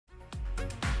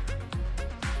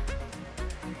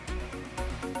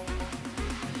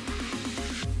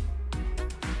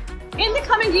In the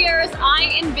coming years,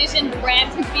 I envision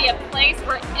Brampton to be a place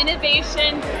where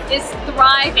innovation is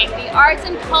thriving, the arts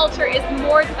and culture is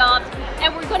more developed,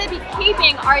 and we're going to be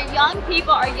keeping our young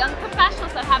people, our young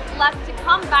professionals that have left to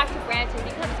come back to Brampton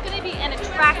because it's going to be an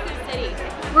attractive city.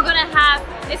 We're going to have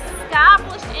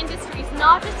established industries,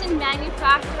 not just in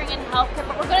manufacturing and healthcare,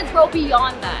 but we're going to grow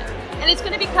beyond that. And it's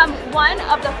going to become one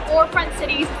of the forefront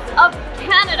cities of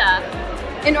Canada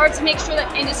in order to make sure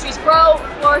that industries grow,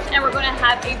 flourish, and we're going to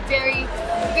have a very,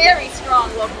 very strong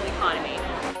local economy.